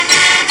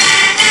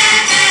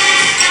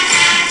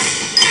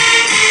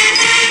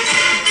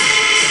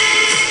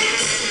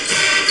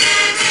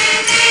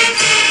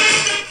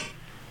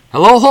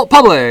Hello, Holt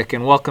Public,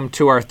 and welcome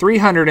to our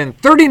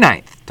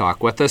 339th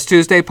Talk With Us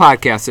Tuesday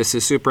podcast. This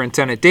is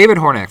Superintendent David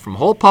Hornak from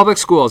Holt Public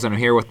Schools, and I'm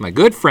here with my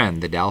good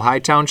friend, the Delhi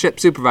Township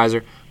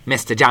Supervisor,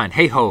 Mr. John.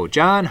 Hey ho,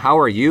 John, how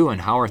are you,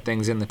 and how are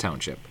things in the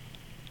township?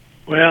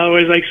 Well, I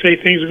always like to say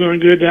things are going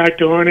good,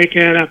 Dr. Hornak.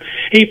 And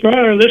hey, for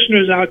all our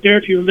listeners out there,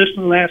 if you were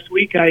listening last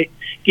week, I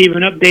gave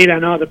an update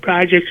on all the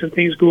projects and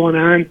things going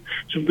on,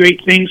 some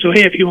great things. So,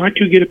 hey, if you want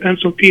to, get a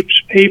pencil and piece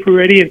of paper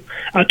ready, and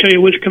I'll tell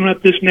you what's coming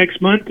up this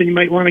next month, and you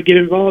might want to get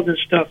involved in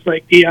stuff.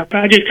 Like the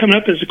project coming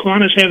up is the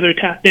Kiwanis have their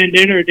top 10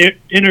 dinner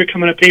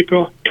coming up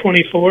April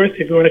 24th.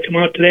 If you want to come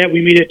out to that,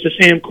 we meet at the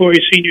Sam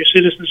Corey Senior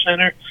Citizen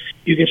Center.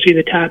 You can see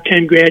the top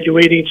 10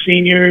 graduating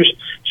seniors,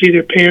 see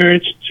their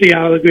parents, see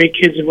all the great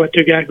kids and what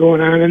they got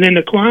going on. And then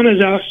the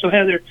Kiwanis also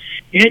have their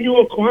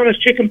annual Kiwanis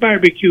Chicken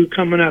Barbecue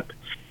coming up.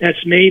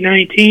 That's May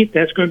 19th.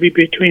 That's going to be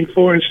between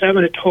 4 and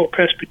 7 at the Holt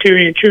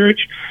Presbyterian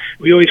Church.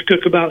 We always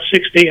cook about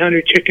 600 to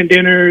 800 chicken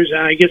dinners.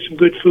 Get some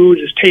good food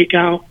as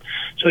takeout,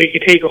 so you can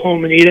take it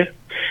home and eat it.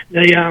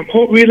 The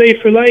Holt Relay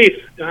for Life,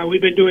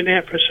 we've been doing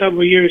that for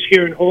several years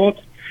here in Holt.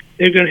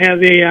 They're going to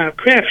have a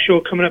craft show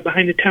coming up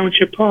behind the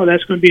Township Hall.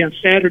 That's going to be on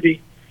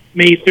Saturday,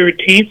 May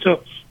 13th.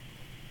 So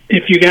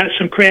if you got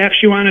some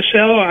crafts you want to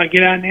sell,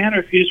 get on that.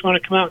 Or if you just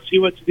want to come out and see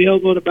what's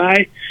available to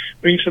buy,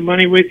 bring some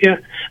money with you.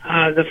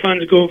 The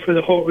funds go for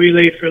the Holt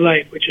Relay for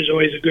Life, which is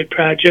always a good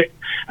project.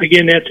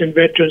 Again, that's in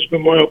Veterans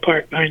Memorial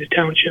Park behind the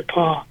Township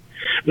Hall.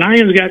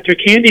 Lions got their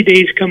candy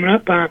days coming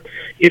up.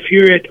 If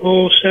you're at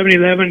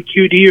 7-Eleven,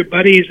 QD, or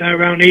Buddies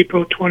around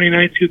April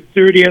 29th through the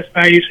 30th,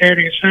 Friday,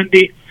 Saturday, and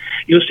Sunday,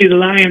 you'll see the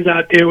Lions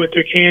out there with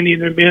their candy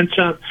and their mints.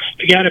 If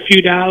you got a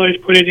few dollars,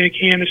 put it in a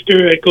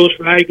canister. It goes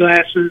for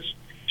eyeglasses,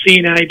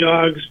 seeing eye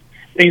dogs,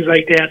 things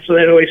like that. So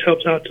that always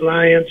helps out the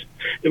Lions.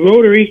 The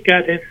Rotary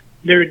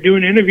they're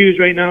doing interviews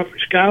right now for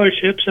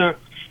scholarships.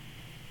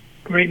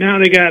 Right now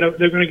they're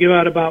going to give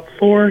out about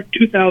 4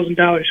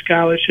 $2,000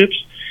 scholarships.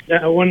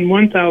 One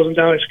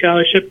 $1,000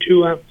 scholarship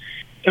to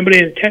somebody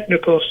in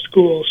technical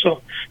school.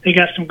 So they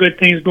got some good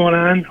things going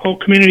on. Holt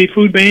Community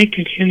Food Bank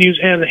continues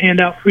to have the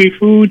handout free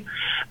food.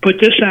 Put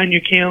this on your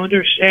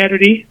calendar,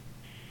 Saturday,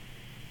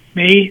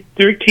 May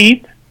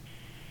 13th.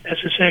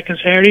 That's the second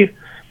Saturday.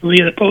 We'll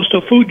be the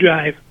Postal Food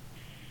Drive.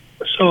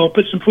 So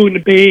put some food in a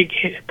bag,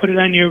 put it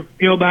on your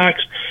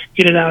mailbox,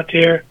 get it out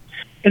there.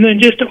 And then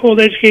just the Holt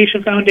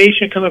Education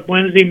Foundation come up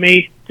Wednesday,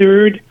 May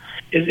 3rd.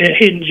 A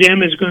hidden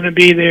gem is going to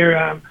be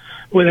there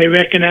where they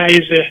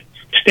recognize the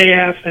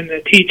staff and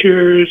the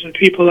teachers and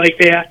people like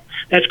that.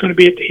 That's going to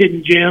be at the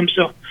Hidden Gem.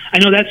 So I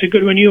know that's a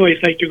good one you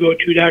always like to go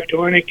to, Dr.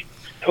 Hornak,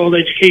 the Holt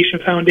Education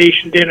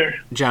Foundation dinner.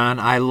 John,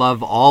 I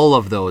love all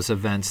of those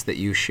events that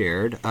you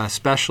shared,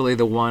 especially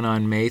the one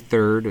on May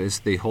 3rd is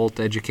the Holt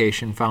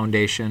Education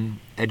Foundation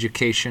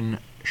Education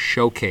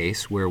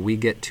Showcase, where we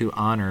get to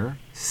honor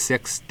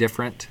 6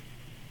 different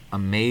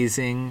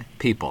amazing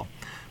people.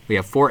 We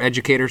have 4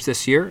 educators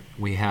this year.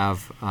 We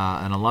have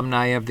an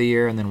alumni of the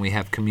year, and then we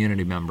have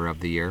community member of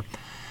the year.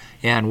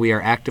 And we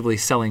are actively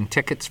selling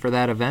tickets for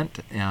that event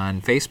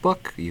on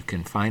Facebook. You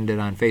can find it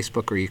on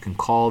Facebook, or you can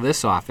call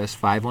this office,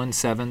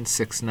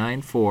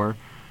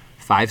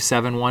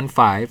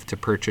 517-694-5715, to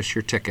purchase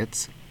your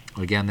tickets.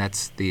 Again,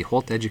 that's the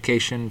Holt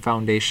Education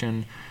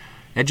Foundation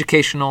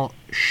Educational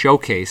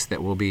Showcase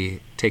that will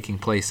be taking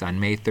place on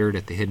May 3rd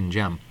at the Hidden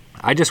Gem.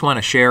 I just want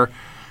to share,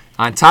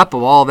 on top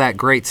of all that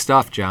great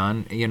stuff,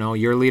 John,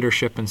 your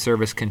leadership and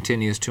service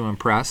continues to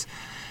impress.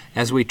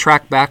 As we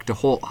track back to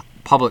Holt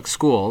Public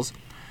Schools,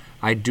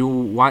 I do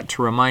want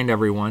to remind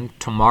everyone,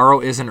 tomorrow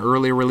is an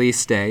early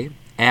release day,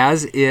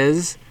 as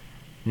is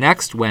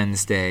next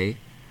Wednesday,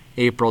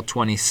 April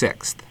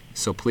 26th.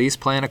 So please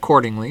plan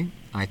accordingly.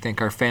 I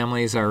think our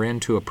families are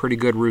into a pretty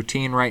good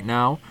routine right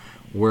now.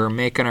 We're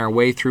making our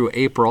way through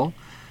April,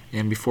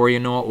 and before you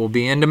know it, we'll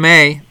be into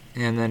May,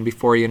 and then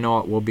before you know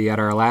it, we'll be at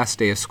our last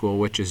day of school,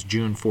 which is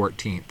June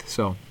 14th.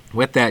 So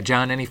with that,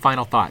 John, any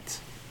final thoughts?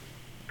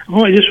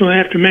 Oh, I just want to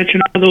have to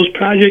mention all those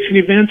projects and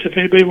events if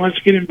anybody wants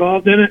to get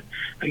involved in it.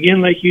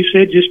 Again, like you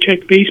said, just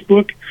check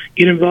Facebook,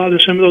 get involved in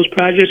some of those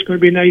projects. It's going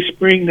to be a nice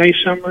spring, nice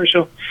summer,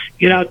 so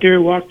get out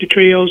there, walk the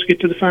trails, get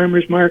to the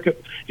farmers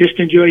market. Just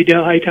enjoy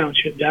Delhi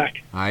Township, Doc.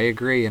 I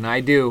agree, and I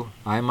do.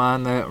 I'm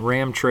on the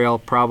Ram Trail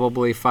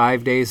probably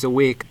 5 days a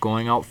week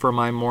going out for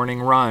my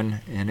morning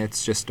run, and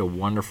it's just a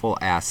wonderful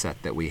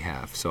asset that we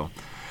have. So,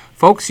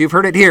 folks, you've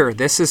heard it here.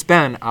 This has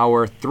been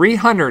our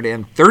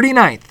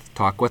 339th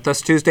Talk With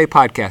Us Tuesday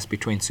podcast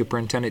between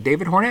Superintendent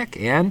David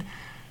Hornak and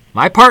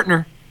my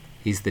partner.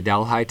 He's the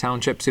Delhi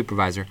Township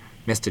Supervisor,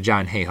 Mr.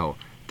 John Hey Holt.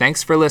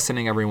 Thanks for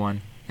listening, everyone,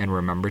 and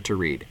remember to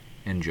read.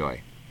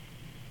 Enjoy.